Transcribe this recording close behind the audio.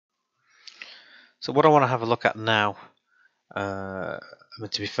So what I want to have a look at now, to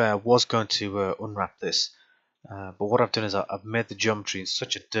be fair, I was going to unwrap this, but what I've done is I've made the geometry in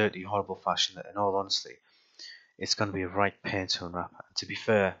such a dirty, horrible fashion that in all honesty, it's going to be a right pain to unwrap. And to be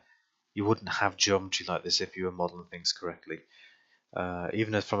fair, you wouldn't have geometry like this if you were modeling things correctly.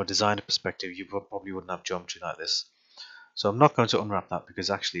 Even if from a designer perspective, you probably wouldn't have geometry like this. So I'm not going to unwrap that because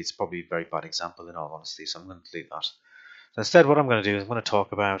actually it's probably a very bad example in all honesty, so I'm going to delete that. So instead what I'm going to do is I'm going to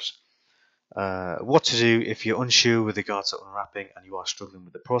talk about what to do if you're unsure with regards to unwrapping and you are struggling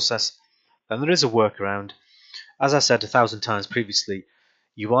with the process. And there is a workaround. As I said 1,000 times previously,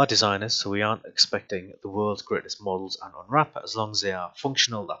 you are designers, so we aren't expecting the world's greatest models and unwrap. As long as they are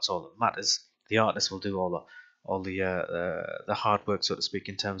functional, that's all that matters. The artist will do all the hard work, so to speak,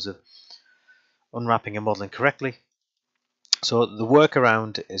 in terms of unwrapping and modeling correctly. So the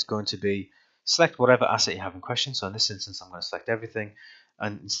workaround is going to be select whatever asset you have in question. So in this instance, I'm going to select everything,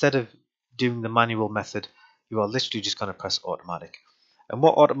 and instead of doing the manual method, you are literally just going to press automatic. And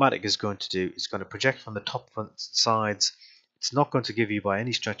what automatic is going to do is going to project from the top, front, sides. It's not going to give you by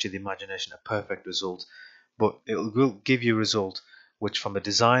any stretch of the imagination a perfect result, but it will give you a result which from a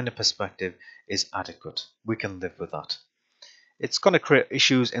designer perspective is adequate. We can live with that. It's going to create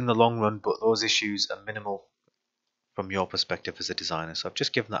issues in the long run, but those issues are minimal from your perspective as a designer. So I've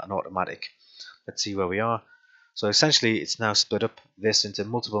just given that an automatic. Let's see where we are. So essentially it's now split up this into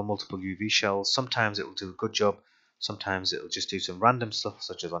multiple UV shells. Sometimes it will do a good job, sometimes it will just do some random stuff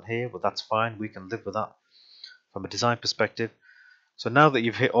such as on here, but that's fine, we can live with that from a design perspective. So now that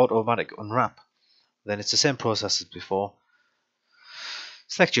you've hit automatic unwrap, then it's the same process as before.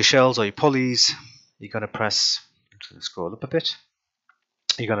 Select your shells or your pulleys. You're going to press, I'm just going to scroll up a bit,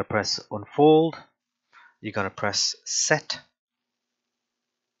 you're going to press unfold, you're going to press set,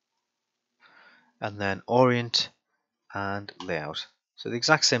 and then orient and layout. So the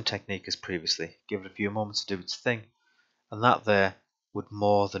exact same technique as previously. Give it a few moments to do its thing, and that there would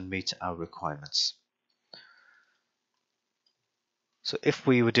more than meet our requirements. So if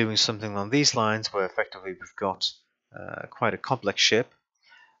we were doing something along these lines where effectively we've got quite a complex shape,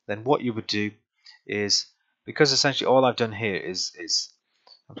 then what you would do is, because essentially all I've done here is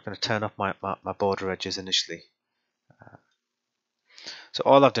I'm just going to turn off my border edges initially. So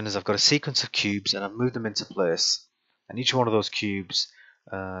all I've done is I've got a sequence of cubes and I've moved them into place, and each one of those cubes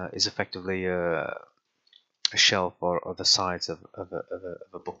is effectively a shelf or the sides of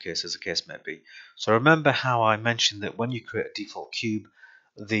a bookcase, as the case may be. So remember how I mentioned that when you create a default cube,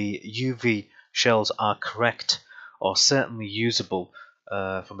 the UV shells are correct or certainly usable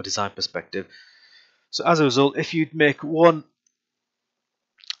from a design perspective. So as a result, if you'd make one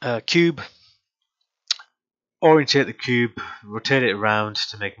cube, orientate the cube, rotate it around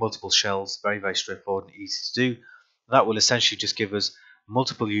to make multiple shells, very straightforward and easy to do. That will essentially just give us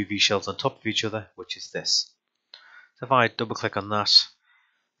multiple UV shells on top of each other, which is this. So if I double click on that,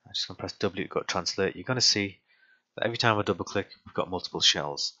 I'm just going to press W to go to translate, you're going to see that every time I double click, we've got multiple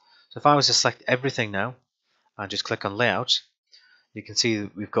shells. So if I was to select everything now and just click on layout, you can see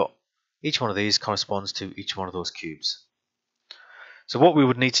that we've got each one of these corresponds to each one of those cubes. So what we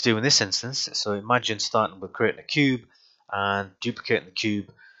would need to do in this instance, so imagine starting with creating a cube and duplicating the cube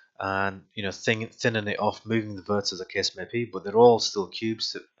and thinning it off, moving the verts as the case may be, but they're all still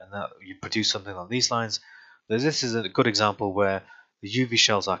cubes, and that you produce something on these lines. This is a good example where the UV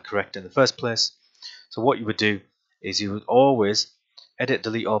shells are correct in the first place. So what you would do is you would always edit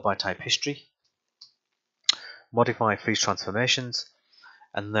delete all by type history, modify freeze transformations,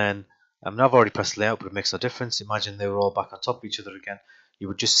 and then now I've already pressed layout, but it makes no difference. Imagine they were all back on top of each other again. You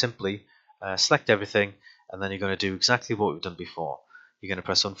would just simply select everything, and then you're going to do exactly what we've done before. You're going to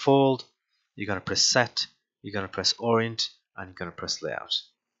press unfold, you're going to press set, you're going to press orient, and you're going to press layout.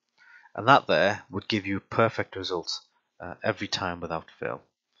 And that there would give you a perfect result every time without fail.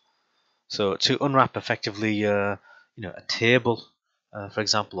 So to unwrap effectively, a table, for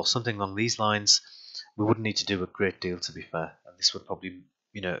example, or something along these lines, we wouldn't need to do a great deal, to be fair, and this would probably,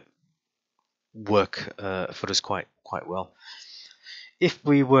 work for us quite well. If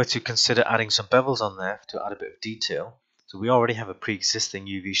we were to consider adding some bevels on there to add a bit of detail, so we already have a pre-existing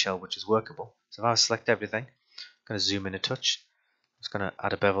UV shell which is workable. So if I select everything, I'm going to zoom in a touch. I'm just going to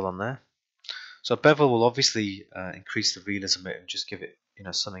add a bevel on there. So a bevel will obviously increase the realism and just give it,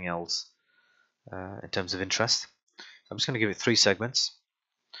 something else in terms of interest. I'm just going to give it 3 segments.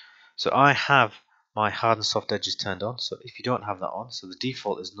 So I have my hard and soft edges turned on. So if you don't have that on, so the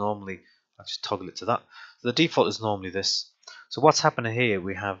default is normally, I'll just toggle it to that. So the default is normally this. So what's happening here,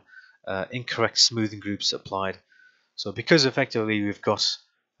 we have incorrect smoothing groups applied. So because effectively we've got,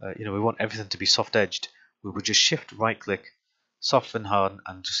 we want everything to be soft edged, we would just shift right click, soften, harden,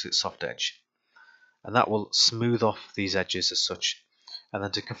 and just hit soft edge. and that will smooth off these edges as such. And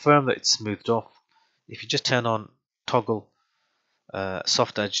then to confirm that it's smoothed off, if you just turn on toggle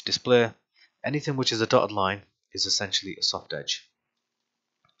soft edge display, anything which is a dotted line is essentially a soft edge.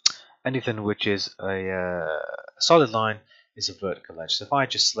 Anything which is a solid line is a vertical edge. So if I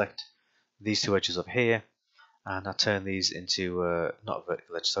just select these two edges up here and I turn these into not a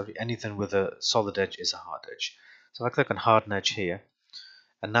vertical edge, sorry, anything with a solid edge is a hard edge. So if I click on harden edge here,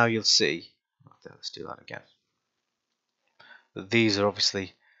 and now you'll see, let's do that again, that these are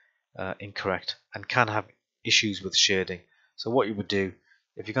obviously incorrect and can have issues with shading. So what you would do,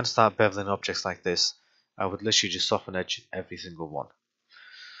 if you're going to start beveling objects like this, I would literally just soften edge every single one.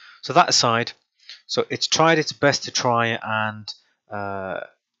 So that aside, so it's tried its best to try and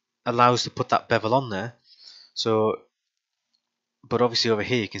allow us to put that bevel on there. So, but obviously over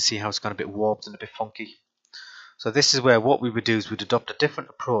here you can see how it's gone a bit warped and a bit funky. So this is where what we would do is we'd adopt a different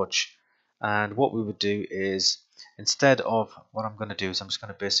approach, and what we would do is, instead of, what I'm going to do is I'm just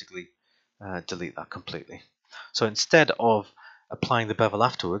going to basically delete that completely. So instead of applying the bevel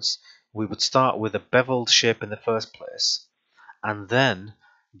afterwards, we would start with a beveled shape in the first place and then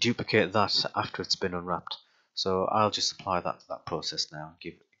duplicate that after it's been unwrapped. So I'll just apply that to that process now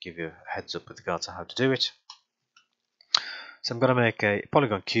and give you a heads up with regards to how to do it. So I'm going to make a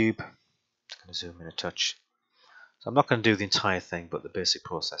polygon cube. I'm going to zoom in a touch. So I'm not going to do the entire thing, but the basic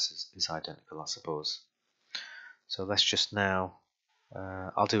process is identical, I suppose. So let's just now,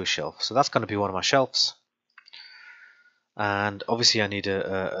 I'll do a shelf. So that's going to be one of my shelves. And obviously I need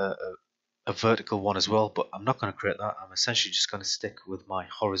a vertical one as well, but I'm not going to create that. I'm essentially just going to stick with my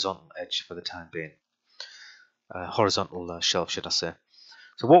horizontal edge for the time being. Horizontal shelf, should I say.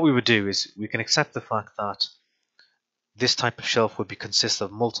 So what we would do is we can accept the fact that this type of shelf would consist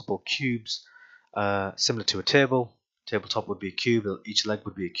of multiple cubes, similar to a table. Tabletop would be a cube, each leg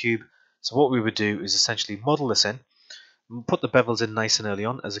would be a cube. So what we would do is essentially model this in, and put the bevels in nice and early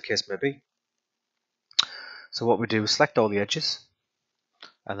on, as the case may be. So what we do is select all the edges,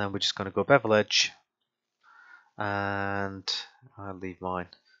 and then we're just going to go bevel edge, and I'll leave mine.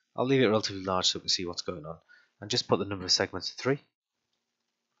 I'll leave it relatively large so we can see what's going on, and just put the number of segments to 3.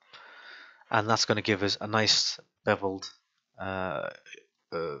 And that's going to give us a nice beveled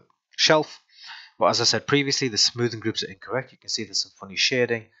shelf. But as I said previously, the smoothing groups are incorrect. You can see there's some funny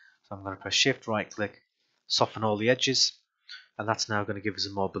shading. So I'm going to press Shift, right click, soften all the edges, and that's now going to give us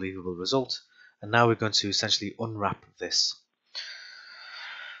a more believable result. And now we're going to essentially unwrap this.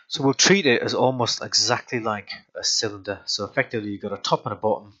 So we'll treat it as almost exactly like a cylinder. So effectively you've got a top and a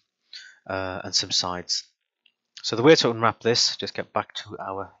bottom and some sides. So the way to unwrap this, just get back to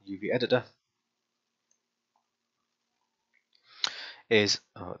our UV editor, is,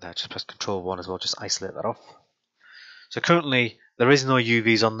 just press Control 1 as well, just isolate that off. So currently there is no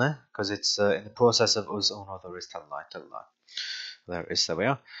UVs on there because it's in the process of us, oh no, there is, tell a lie. There it is, there we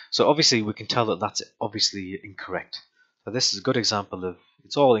are. So obviously we can tell that that's obviously incorrect. So this is a good example of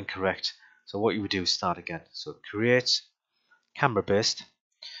it's all incorrect. So what you would do is start again. So create, camera based.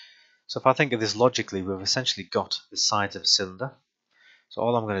 So if I think of this logically, we've essentially got the sides of a cylinder. So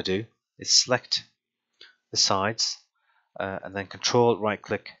all I'm going to do is select the sides and then Control right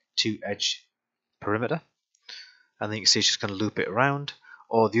click to edge perimeter. And then you can see it's just going to loop it around.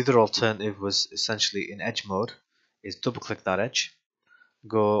 Or the other alternative was essentially in edge mode, is double click that edge,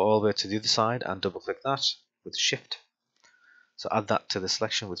 go all the way to the other side and double click that with Shift. So add that to the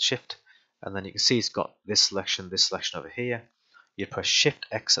selection with Shift, and then you can see it's got this selection over here. You press Shift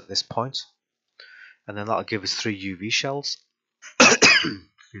X at this point, and then that'll give us 3 UV shells.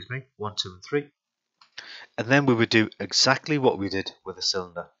 Excuse me, 1, 2, and 3. And then we would do exactly what we did with the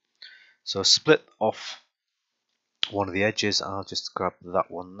cylinder. So split off one of the edges. I'll just grab that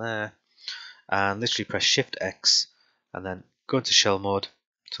one there, and literally press Shift X, and then go into shell mode.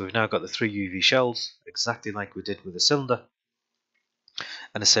 So we've now got the 3 UV shells, exactly like we did with the cylinder.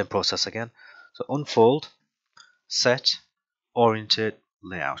 And the same process again. So unfold, set, orientate,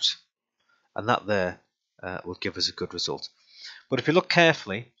 layout. And that there will give us a good result. But if you look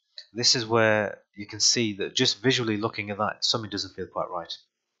carefully, this is where you can see that just visually looking at that, something doesn't feel quite right.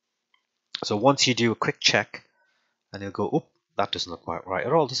 So once you do a quick check, and you'll go, oh, that doesn't look quite right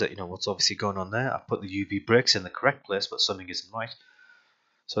at all, does it? You know, what's obviously going on there? I put the UV breaks in the correct place, but something isn't right.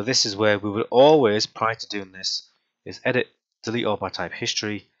 So this is where we would always, prior to doing this, is edit, delete all by type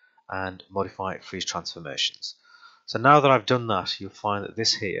history, and modify freeze transformations. So now that I've done that, you'll find that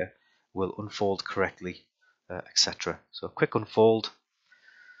this here will unfold correctly, etc. So a quick unfold,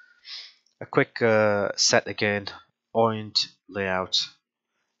 a quick set again, orient, layout,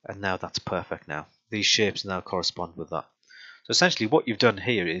 and now that's perfect now. These shapes now correspond with that. So essentially what you've done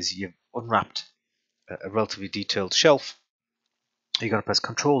here is you've unwrapped a relatively detailed shelf, you're going to press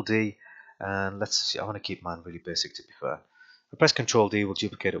Control D, and let's see, I want to keep mine really basic to be fair. I press Control D, we'll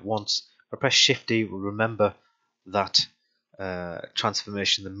duplicate it once. If I press Shift D, we'll remember that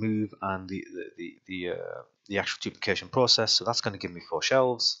transformation, the move, and the actual duplication process. So that's going to give me 4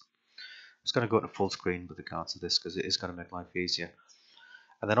 shelves. I'm just going to go to full screen with regards to this because it is going to make life easier.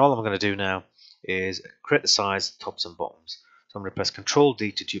 And then all I'm going to do now is create the size, tops and bottoms. So I'm going to press Control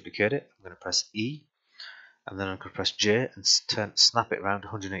D to duplicate it. I'm going to press E, and then I'm going to press J and snap it around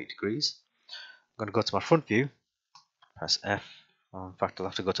 180 degrees. I'm going to go to my front view, press F. In fact, I'll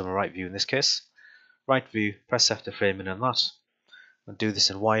have to go to my right view in this case. Right view, press F to frame in on that. I'm going to do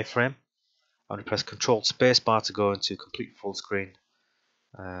this in wireframe. I'm going to press Control Space Bar to go into complete full screen.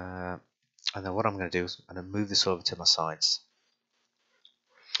 And then what I'm going to do is I'm going to move this over to my sides.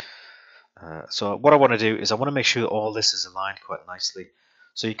 So what I want to do is I want to make sure that all this is aligned quite nicely.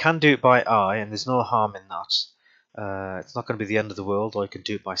 So you can do it by eye, and there's no harm in that. It's not going to be the end of the world, or you can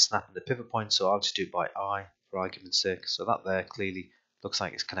do it by snapping the pivot point, so I'll just do it by eye for argument's sake. So that there clearly looks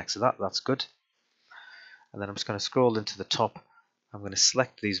like it's connected to that, that's good. And then I'm just going to scroll into the top. I'm going to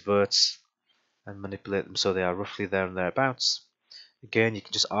select these verts and manipulate them so they are roughly there and thereabouts. Again, you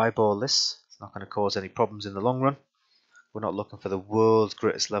can just eyeball this, it's not going to cause any problems in the long run. We're not looking for the world's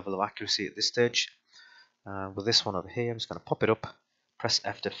greatest level of accuracy at this stage. With this one over here, I'm just going to pop it up, press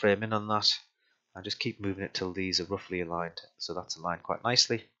F to frame in on that, and just keep moving it till these are roughly aligned. So that's aligned quite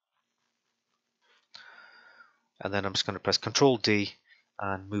nicely. And then I'm just going to press Control D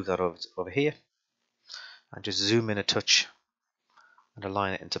and move that over here, and just zoom in a touch and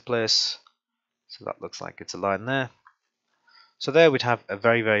align it into place. So that looks like it's aligned there. So there we'd have a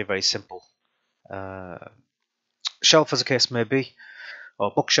very, very, very simple shelf, as the case may be,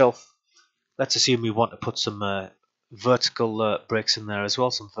 or bookshelf. Let's assume we want to put some vertical breaks in there as well,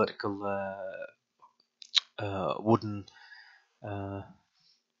 some vertical wooden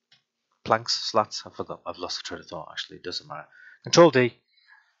planks, slats. I forgot, I've lost the train of thought actually, it doesn't matter. Control D,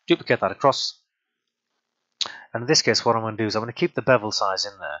 duplicate that across. And in this case, what I'm going to do is I'm going to keep the bevel size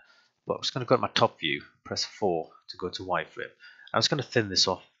in there, but I'm just going to go to my top view, press 4 to go to wireframe. I'm just going to thin this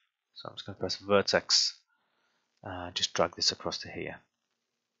off, so I'm just going to press vertex, just drag this across to here.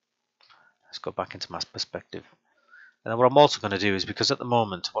 Let's go back into my perspective. And then what I'm also going to do is, because at the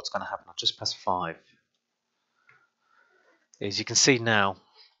moment, what's going to happen, I'll just press 5, is you can see now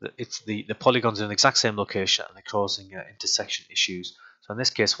that it's the polygons are in the exact same location and they're causing intersection issues. So in this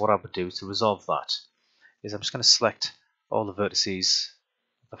case, what I would do to resolve that is I'm just going to select all the vertices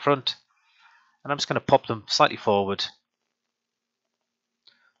at the front, and I'm just going to pop them slightly forward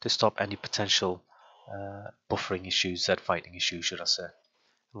to stop any potential buffering issues, Z-fighting issues, should I say.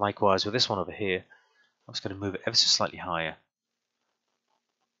 Likewise with this one over here, I'm just going to move it ever so slightly higher.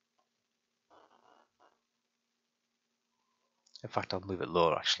 In fact, I'll move it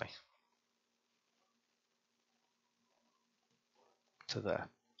lower actually, to there.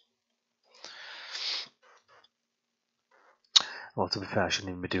 Well, to be fair, I shouldn't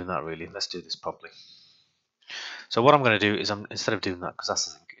even be doing that really. Let's do this properly. So what I'm going to do is, instead of doing that,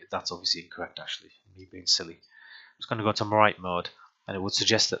 because that's obviously incorrect actually, me being silly, I'm just going to go to right mode, and it would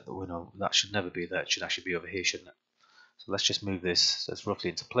suggest that that should never be there. It should actually be over here, shouldn't it? So let's just move this so it's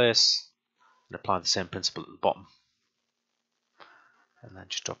roughly into place, and apply the same principle at the bottom, and then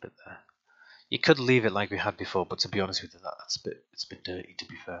just drop it there. You could leave it like we had before, but to be honest with you, it's a bit dirty, to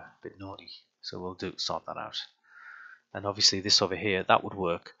be fair, a bit naughty. So we'll sort that out. And obviously this over here, that would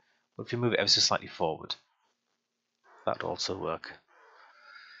work, but if you move it ever so slightly forward, that would also work.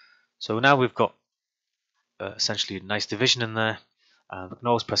 So now we've got essentially a nice division in there, and we can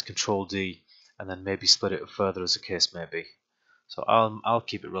always press Control D and then maybe split it up further as the case may be. So I'll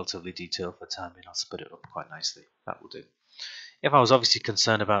keep it relatively detailed for the time being. I'll split it up quite nicely. That will do. If I was obviously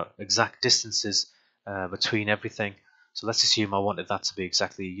concerned about exact distances between everything, so let's assume I wanted that to be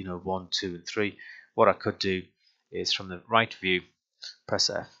exactly 1, 2, and 3. What I could do is from the right view, press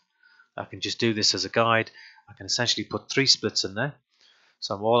F. I can just do this as a guide. I can essentially put 3 splits in there.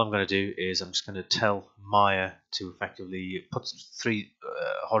 So all I'm going to do is I'm just going to tell Maya to effectively put 3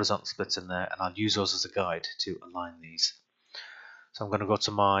 horizontal splits in there, and I'll use those as a guide to align these. So I'm going to go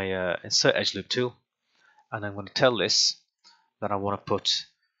to my Insert Edge Loop tool, and I'm going to tell this that I want to put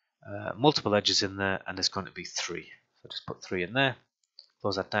multiple edges in there, and there's going to be 3. So just put 3 in there,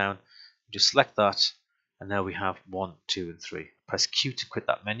 close that down, just select that, and now we have 1, 2, and 3. Press Q to quit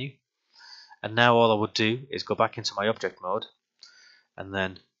that menu. And now all I would do is go back into my object mode, and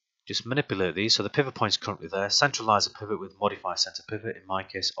then just manipulate these. So the pivot point is currently there. Centralize the pivot with Modify Center Pivot. In my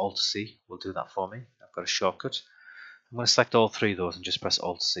case, Alt-C will do that for me. I've got a shortcut. I'm going to select all 3 of those and just press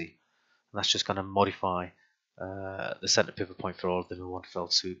Alt-C. that's just going to modify the center pivot point for all of them in one fell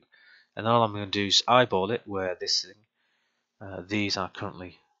swoop. And all I'm going to do is eyeball it where these are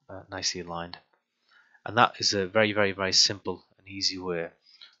currently nicely aligned. And that is a very, very, very simple and easy way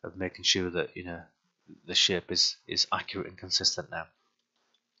of making sure that the shape is accurate and consistent now.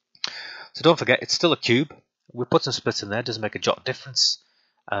 So don't forget, it's still a cube. We put some splits in there, doesn't make a jot difference.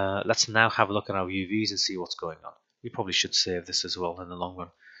 Let's now have a look at our UVs and see what's going on. We probably should save this as well in the long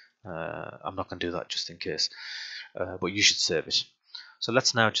run. I'm not going to do that just in case, but you should save it. So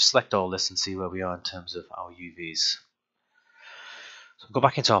let's now just select all this and see where we are in terms of our UVs. So go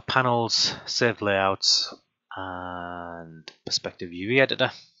back into our panels, save layouts, and perspective UV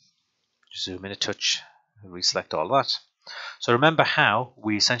editor. Just zoom in a touch, and reselect all that. So remember how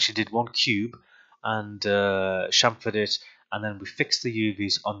we essentially did one cube and chamfered it, and then we fixed the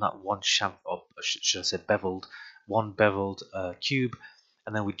UVs on that one should I say beveled, cube,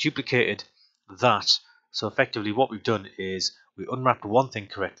 and then we duplicated that. So effectively what we've done is we unwrapped one thing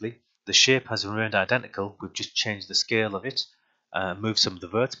correctly. The shape has remained identical. We've just changed the scale of it, moved some of the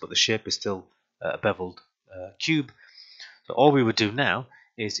verts, but the shape is still a beveled cube. So all we would do now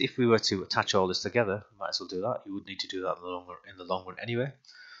is if we were to attach all this together, we might as well do that. You would need to do that in the long run anyway.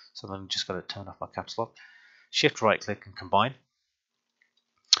 So I'm just going to turn off my caps lock, shift right click and combine.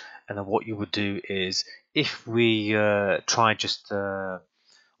 And then what you would do is if we try just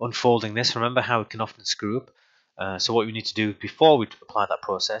unfolding this, remember how it can often screw up. So what we need to do before we apply that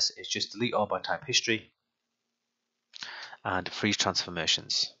process is just delete all by type history and freeze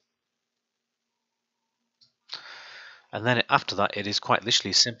transformations. And then after that, it is quite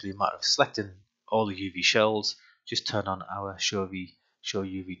literally simply a matter of selecting all the UV shells, just turn on our Show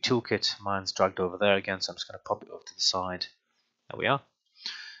UV toolkit. Mine's dragged over there again, so I'm just going to pop it over to the side. There we are.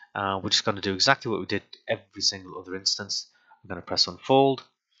 We're just going to do exactly what we did every single other instance. We're going to press unfold,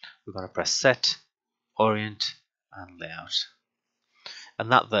 we're going to press set, orient, and layout.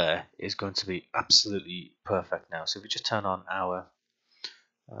 And that there is going to be absolutely perfect now. So if we just turn on our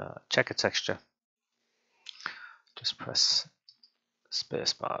checker texture, just press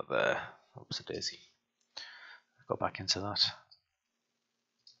spacebar there. Oops a daisy. Go back into that.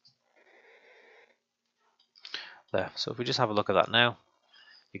 There. So if we just have a look at that now,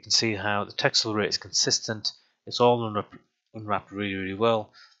 you can see how the textile rate is consistent. It's all unwrapped really, really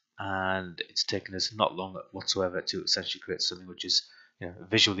well, and it's taken us not long whatsoever to essentially create something which is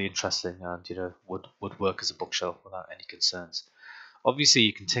visually interesting and would work as a bookshelf without any concerns. Obviously,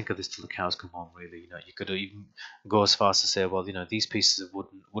 you can tinker this till the cows come home. Really, you could even go as far as to say, well, these pieces of wood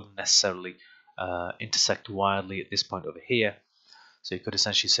wouldn't necessarily intersect wildly at this point over here. So you could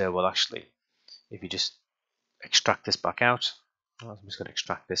essentially say, well, actually, if you just extract this back out, I'm just going to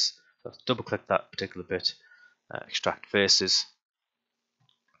extract this. So double click that particular bit, extract faces.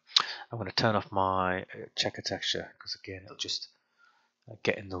 I'm going to turn off my checker texture because again, it'll just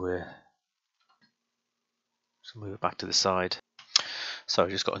get in the way. So move it back to the side. Sorry,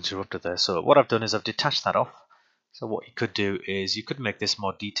 I just got interrupted there. So what I've done is I've detached that off. So what you could do is you could make this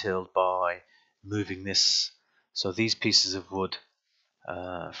more detailed by moving this. So these pieces of wood,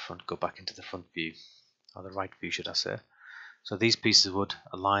 go back into the front view, or the right view should I say. So these pieces of wood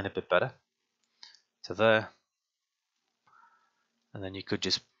align a bit better to there. And then you could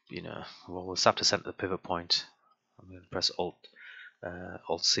just, we'll just have to center the pivot point. I'm going to press Alt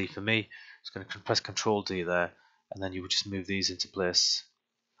C for me. Just going to press Control D there, and then you would just move these into place.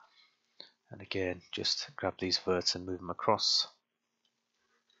 And again, just grab these verts and move them across.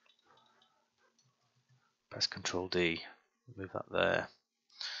 Press Control D, move that there.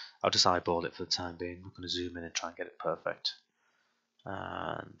 I'll just eyeball it for the time being. We're going to zoom in and try and get it perfect.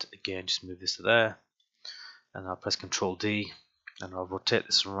 And again, just move this to there. And I'll press Control D, and I'll rotate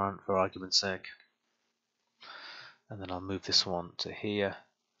this around for argument's sake. And then I'll move this one to here.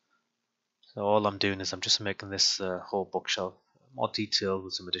 So all I'm doing is I'm just making this whole bookshelf more detailed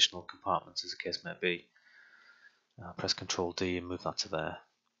with some additional compartments as the case may be. I'll press Control D and move that to there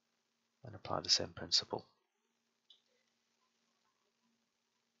and apply the same principle.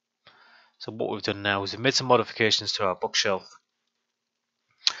 So what we've done now is we've made some modifications to our bookshelf,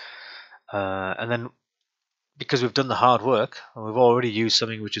 and then because we've done the hard work and we've already used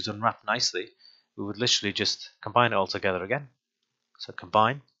something which is unwrapped nicely, we would literally just combine it all together again. So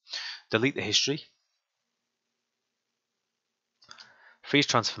combine, delete the history, freeze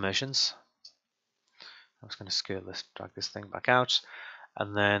transformations. I'm just going to scale this, drag this thing back out,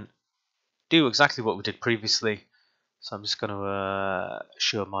 and then do exactly what we did previously. So I'm just going to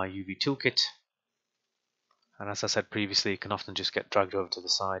show my UV toolkit, and as I said previously, it can often just get dragged over to the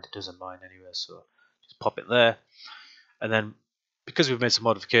side. It doesn't mind anyway, so just pop it there, and then because we've made some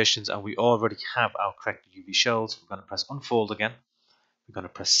modifications and we already have our correct UV shells, we're going to press unfold again. We're going to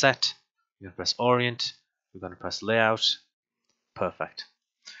press set. We're going to press orient. We're going to press layout. Perfect.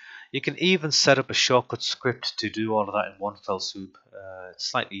 You can even set up a shortcut script to do all of that in one fell swoop.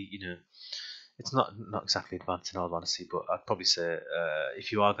 Slightly, it's not exactly advanced in all honesty, but I'd probably say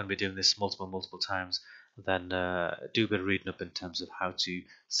if you are going to be doing this multiple times, then do a bit of reading up in terms of how to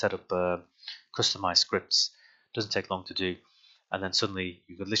set up customized scripts. It doesn't take long to do, and then suddenly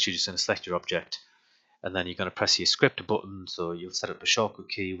you're literally just going to select your object, and then you're going to press your script button. So you'll set up a shortcut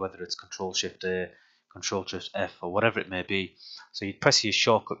key, whether it's Control Shift A, Control Shift F, or whatever it may be. So you'd press your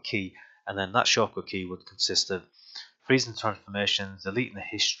shortcut key, and then that shortcut key would consist of freezing transformations, deleting the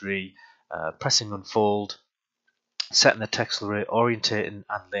history, pressing unfold, setting the text array, orientating,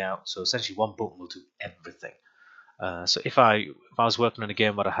 and layout. So essentially, one button will do everything. So if I was working on a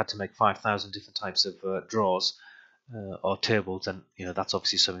game where I had to make 5,000 different types of drawers or tables, then that's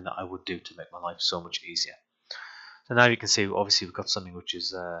obviously something that I would do to make my life so much easier. So now you can see, obviously, we've got something which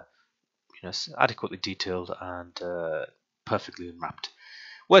is adequately detailed and perfectly unwrapped.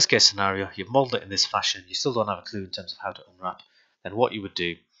 Worst case scenario, you've modeled it in this fashion, you still don't have a clue in terms of how to unwrap, then what you would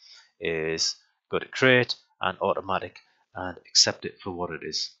do is go to create and automatic and accept it for what it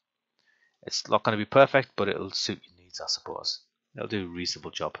is. It's not going to be perfect, but it'll suit your needs, I suppose. It'll do a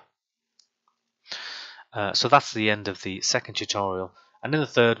reasonable job. So that's the end of the second tutorial, and in the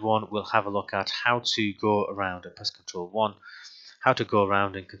third one we'll have a look at how to go around and press Control 1, how to go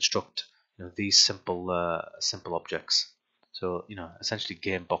around and construct these simple objects. So essentially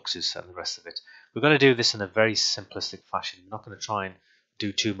game boxes and the rest of it. We're going to do this in a very simplistic fashion. We're not going to try and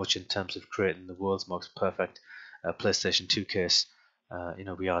do too much in terms of creating the world's most perfect PlayStation 2 case.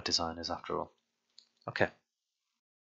 We are designers after all. Okay.